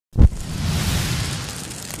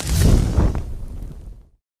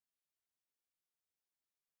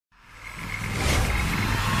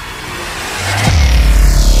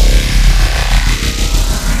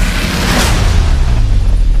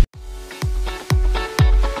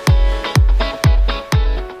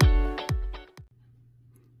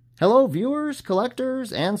Hello viewers,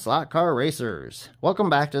 collectors, and slot car racers.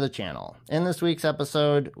 Welcome back to the channel. In this week's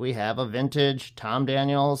episode, we have a vintage Tom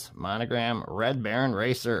Daniels Monogram Red Baron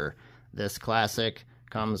Racer. This classic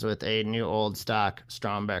comes with a new old stock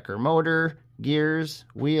Strombecker motor, gears,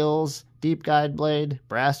 wheels, deep guide blade,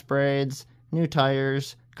 brass braids, new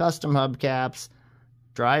tires, custom hubcaps,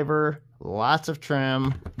 driver, lots of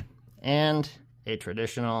trim, and a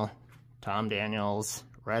traditional Tom Daniels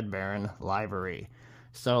Red Baron livery.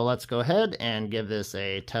 So let's go ahead and give this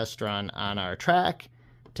a test run on our track,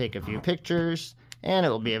 take a few pictures, and it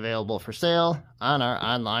will be available for sale on our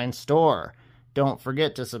online store. Don't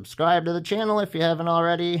forget to subscribe to the channel if you haven't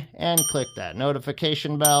already, and click that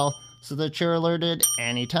notification bell so that you're alerted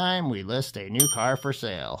anytime we list a new car for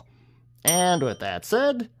sale. And with that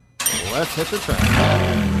said, let's hit the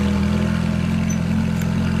track.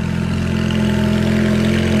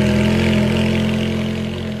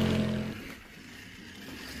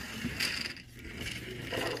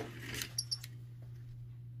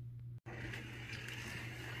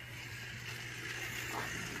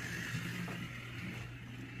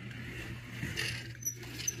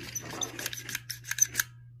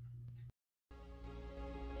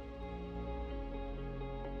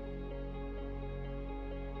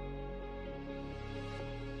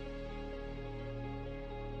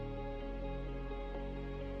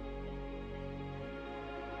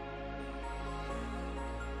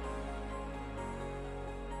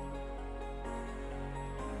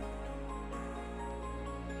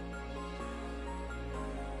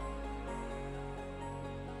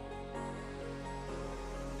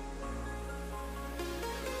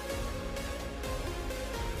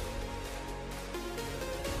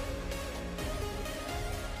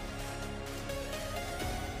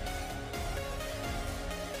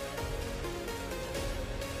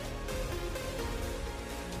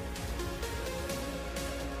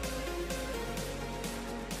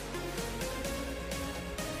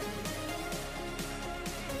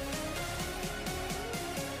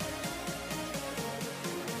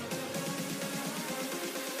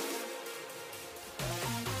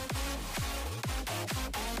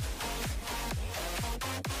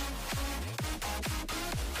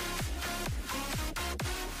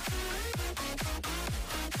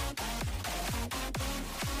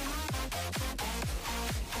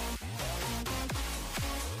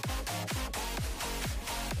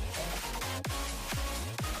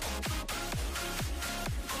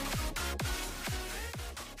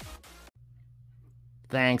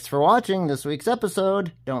 Thanks for watching this week's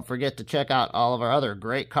episode. Don't forget to check out all of our other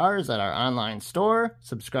great cars at our online store,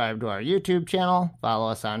 subscribe to our YouTube channel, follow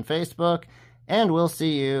us on Facebook, and we'll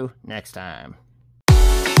see you next time.